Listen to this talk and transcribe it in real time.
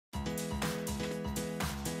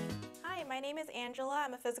name is Angela.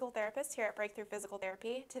 I'm a physical therapist here at Breakthrough Physical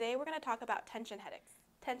Therapy. Today we're going to talk about tension headaches.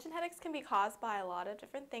 Tension headaches can be caused by a lot of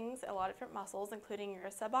different things, a lot of different muscles, including your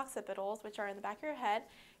suboccipitals, which are in the back of your head,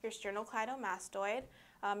 your sternocleidomastoid,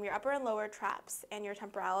 your upper and lower traps, and your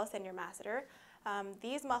temporalis and your masseter.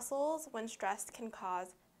 These muscles, when stressed, can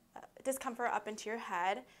cause discomfort up into your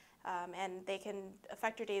head, and they can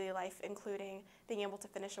affect your daily life, including being able to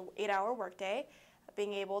finish an 8-hour workday,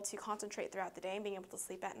 being able to concentrate throughout the day, and being able to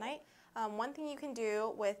sleep at night. One thing you can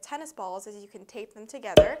do with tennis balls is you can tape them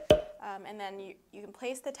together, and then you can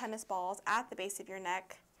place the tennis balls at the base of your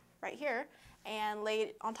neck right here and lay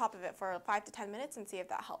it on top of it for 5 to 10 minutes and see if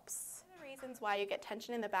that helps. One of the reasons why you get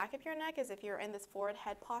tension in the back of your neck is if you're in this forward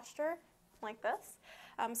head posture like this.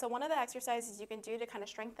 So one of the exercises you can do to kind of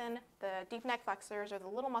strengthen the deep neck flexors or the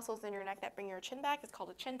little muscles in your neck that bring your chin back is called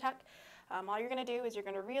a chin tuck. All you're going to do is you're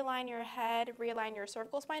going to realign your head, realign your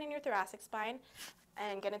cervical spine and your thoracic spine,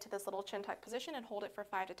 and get into this little chin tuck position and hold it for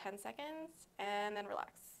 5 to 10 seconds, and then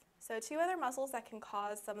relax. So two other muscles that can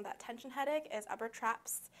cause some of that tension headache is upper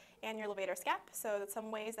traps and your levator scap. So some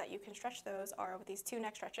ways that you can stretch those are with these two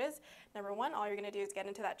neck stretches. Number one, all you're going to do is get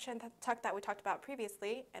into that chin tuck that we talked about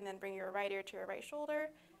previously, and then bring your right ear to your right shoulder.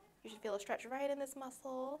 You should feel a stretch right in this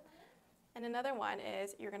muscle. And another one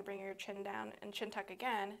is you're going to bring your chin down and chin tuck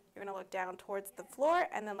again. You're going to look down towards the floor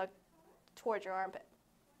and then look towards your armpit.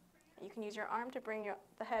 You can use your arm to bring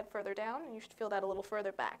the head further down, and you should feel that a little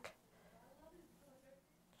further back.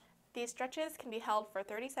 These stretches can be held for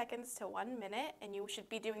 30 seconds to 1 minute, and you should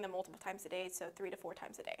be doing them multiple times a day, so 3 to 4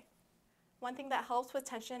 times a day. One thing that helps with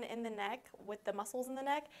tension in the neck, with the muscles in the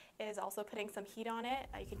neck, is also putting some heat on it.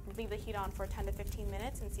 You can leave the heat on for 10 to 15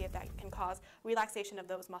 minutes and see if that can cause relaxation of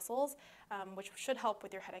those muscles, which should help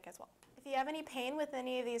with your headache as well. If you have any pain with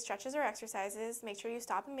any of these stretches or exercises, make sure you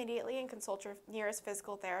stop immediately and consult your nearest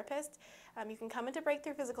physical therapist. You can come into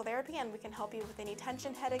Breakthrough Physical Therapy and we can help you with any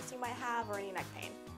tension headaches you might have or any neck pain.